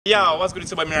Yo, what's good?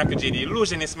 It's about Miracle J, the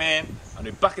Illusionist, man, and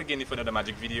we're back again with another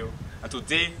magic video. And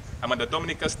today I'm at the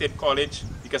Dominica State College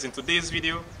because in today's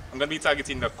video I'm going to be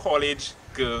targeting the college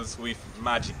girls with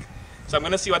magic. So I'm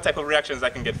going to see what type of reactions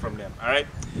I can get from them. Alright,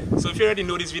 so if you already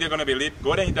know this video is going to be lit,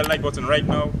 go ahead and hit the like button right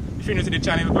now. If you're new to the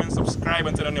channel, go and subscribe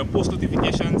and turn on your post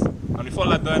notifications. And with all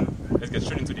that done, let's get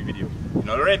straight into the video. You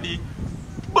know, ready?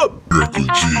 Boom! Miracle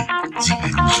J, the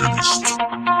Illusionist.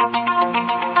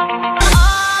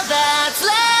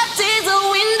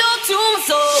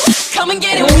 Come and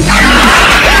get it.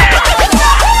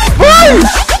 Hey!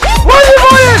 What are you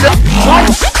doing?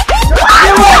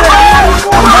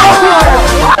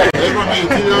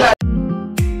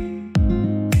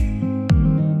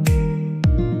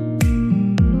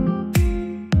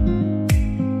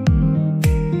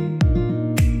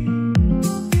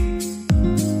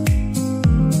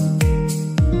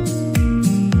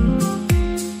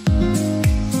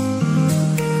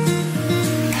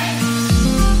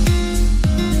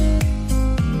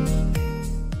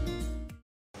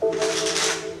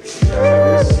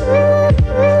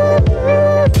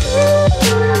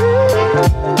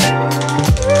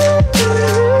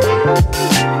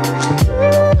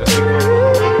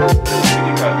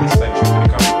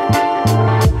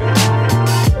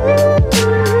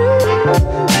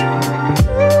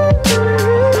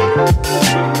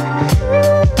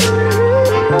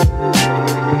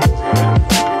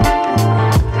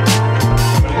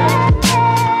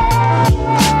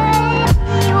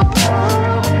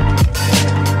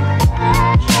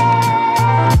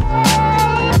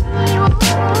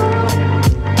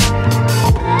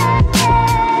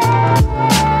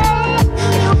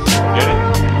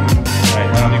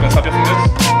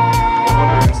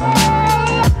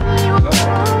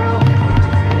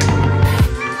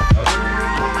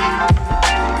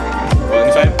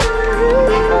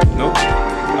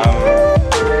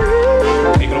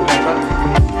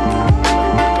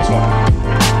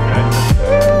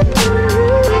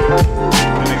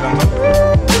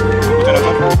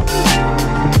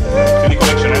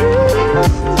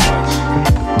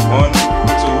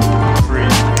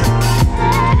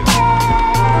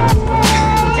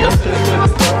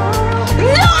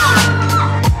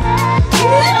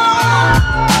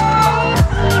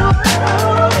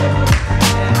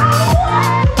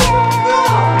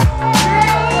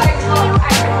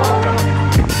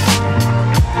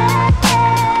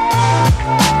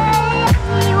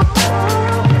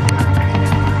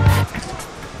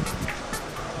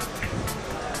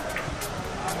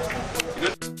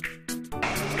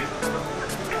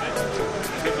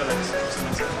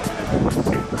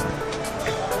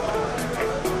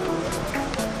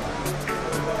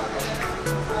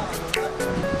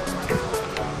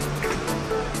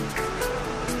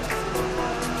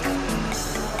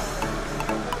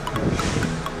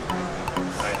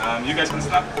 You guys can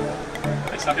snap.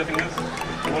 Like snap your fingers.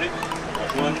 Hold it.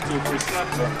 1, 2, 3, snap.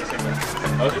 So the same way.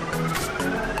 Hold it.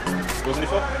 Goes on the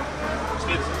floor.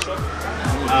 Speed, short.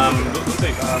 Don't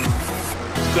take. Turn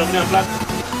up down flat.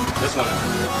 This one.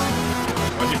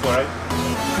 Watch it for, right?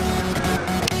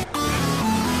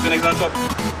 The next on top.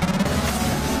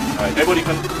 Alright, everybody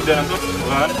can put that on top.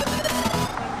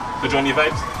 1. To join the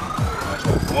vibes.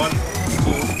 1,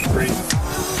 2, 3.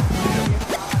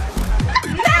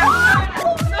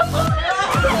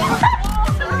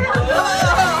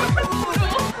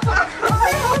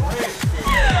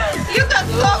 You got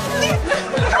lovely.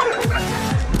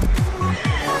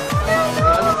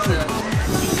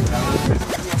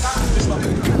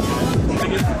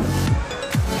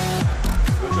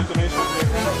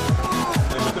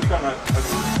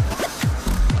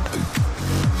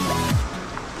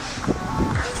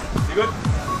 You good?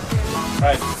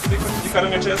 Alright, you cut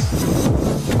on your chest.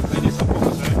 I need some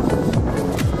focus, right?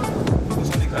 This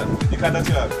one you cut. You cut that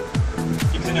you have.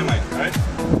 Keep it in your mind, alright?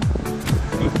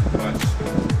 Good. Watch.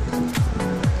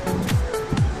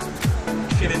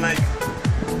 Feeling like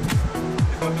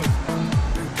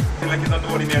feel like it's not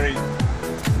ordinary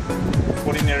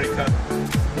cut.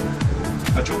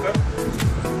 A choker?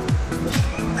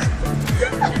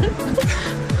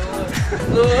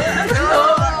 No.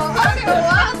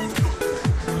 What?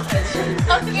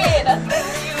 Okay, that's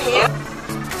you.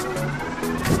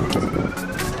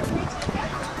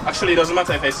 Actually, it doesn't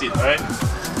matter if I see it, alright?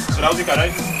 So that was the cut,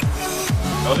 right?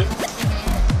 That was it?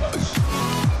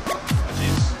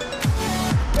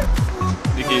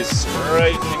 The keys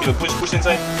right in the middle. Push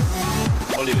inside.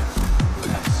 Hold it.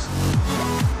 Nice.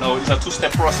 Now it's a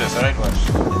two-step process, alright? Watch.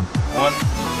 1,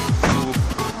 2.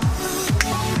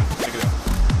 Check it out.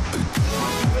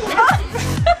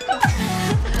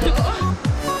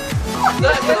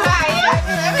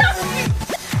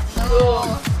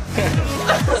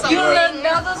 You learn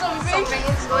now that something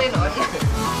is going on.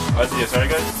 What's this, alright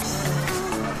guys?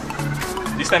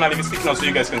 This time I'll leave it sticking out so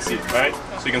you guys can see it, alright?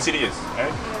 So you can see the ears,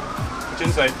 alright? Push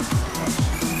inside.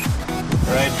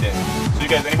 Right there. So you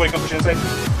guys, anybody can push inside?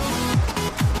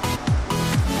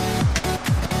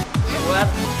 What?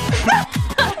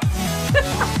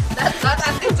 That's not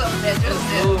acting something,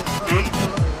 just it.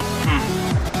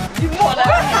 You want that?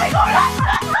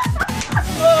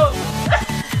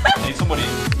 I need somebody.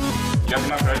 You have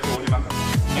enough, right? To hold him up.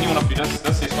 Any one of you, just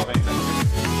say stop anytime.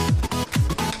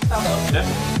 Yeah?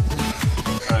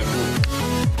 Alright,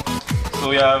 cool. So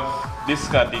we have this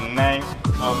card, the 9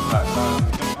 of that.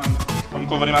 Come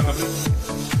cover the mark of it.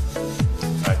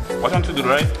 Alright, what I want to do,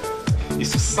 right,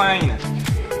 is to sign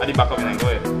at the back of it. Go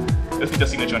ahead. Let's put your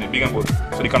signature on it, big and bold,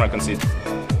 so the camera can see it.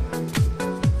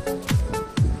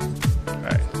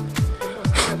 Alright.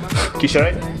 Keisha,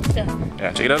 right?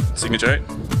 Yeah, check it out. Signature, right?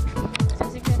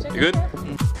 You good?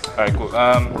 Alright, cool.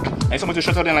 I need someone to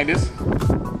shut out in like this.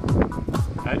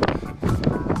 Alright.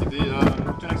 Take the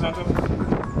put your next one up.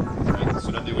 Right,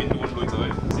 so that the wind won't blow it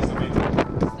away. See something?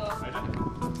 Right?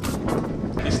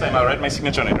 This time I'll write my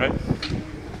signature on it, right?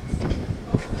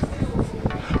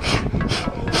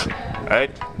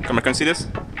 Alright, camera can see this?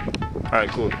 Alright,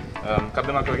 cool. Cap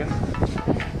the marker again.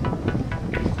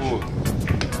 Cool.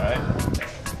 Alright.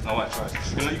 Now watch.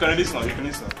 You can read this now,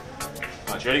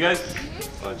 Watch, ready guys?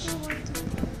 Watch.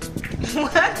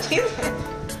 What is it?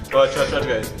 Watch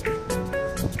guys.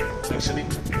 Actually,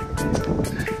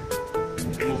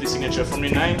 remove the signature from the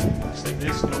 9, just like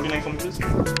this. Remove the 9 from this.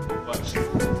 Watch.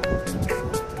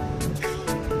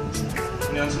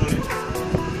 Can you answer it?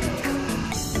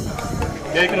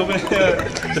 Yeah, you can open it.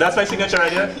 So that's my signature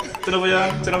right here. Turn over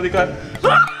the card.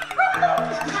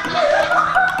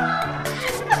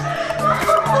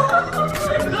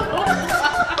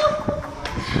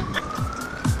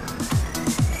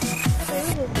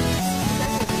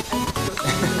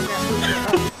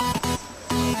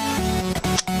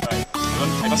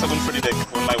 I must have gone through the deck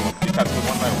one by one. The cards go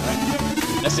one by one, right?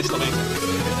 Let's say stop it.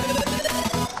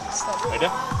 Right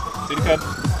there? See the card?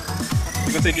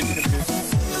 You can take it.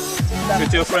 Show it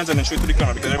to your friends and then show it to the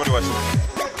camera because everybody watching.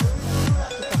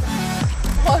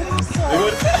 You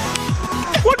good?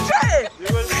 What's that? You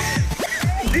good?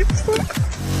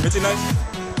 Pretty nice.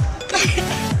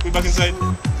 Put it back inside.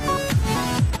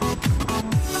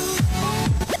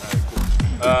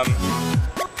 Alright, cool.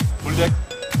 Full deck.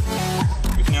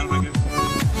 With your hands like this.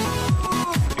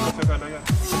 Pick up your card right here.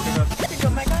 Pick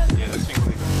up my card? Yeah, let's think of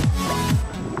it.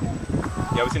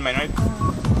 Yeah, what's in mine, right?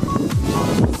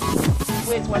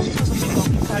 Wait, what is this supposed to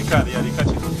be? The card, yeah, the catch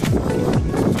it.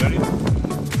 You ready?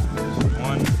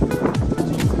 1, 2,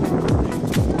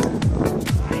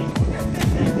 3.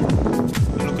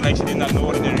 You look like she did not know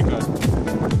ordinary card.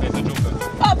 That's a joker.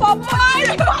 Papa,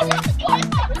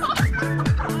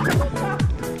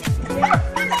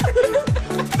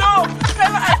 no!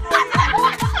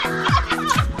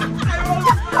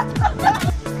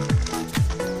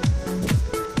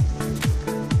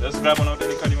 Just grab one out of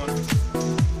the card you want.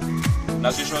 Now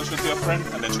you show it to your friend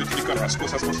and then show it to the camera as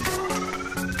close as possible.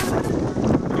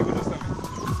 You good this time?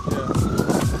 Yeah.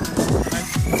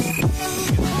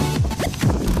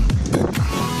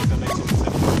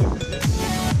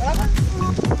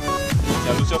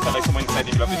 Yeah, lose your card like someone inside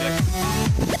the middle of the deck.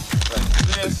 Right.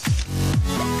 This.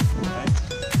 Right.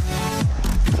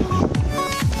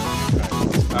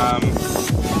 Right.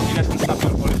 You guys can snap all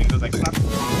the fingers like snap.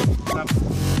 Snap.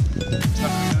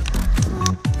 Snap fingers.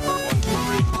 1, 2,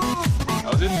 3.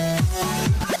 That was it?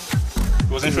 It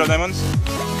wasn't full of diamonds?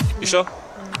 You sure? Go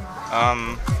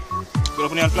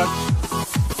open your hand flat.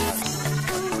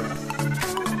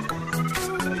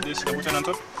 Like this, put your hand on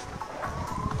top.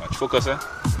 Watch, focus, eh?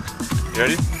 You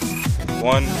ready?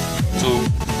 1, 2,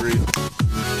 3.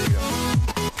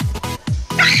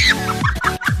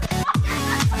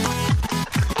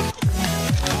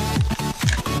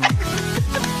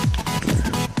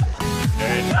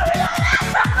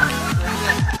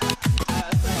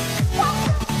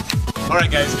 Alright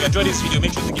guys, if you enjoyed this video,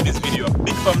 make sure to give this video a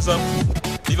big thumbs up,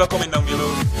 leave a comment down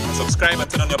below, and subscribe and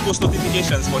turn on your post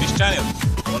notifications for this channel.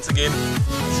 Once again,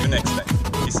 see you next time.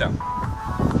 Peace out.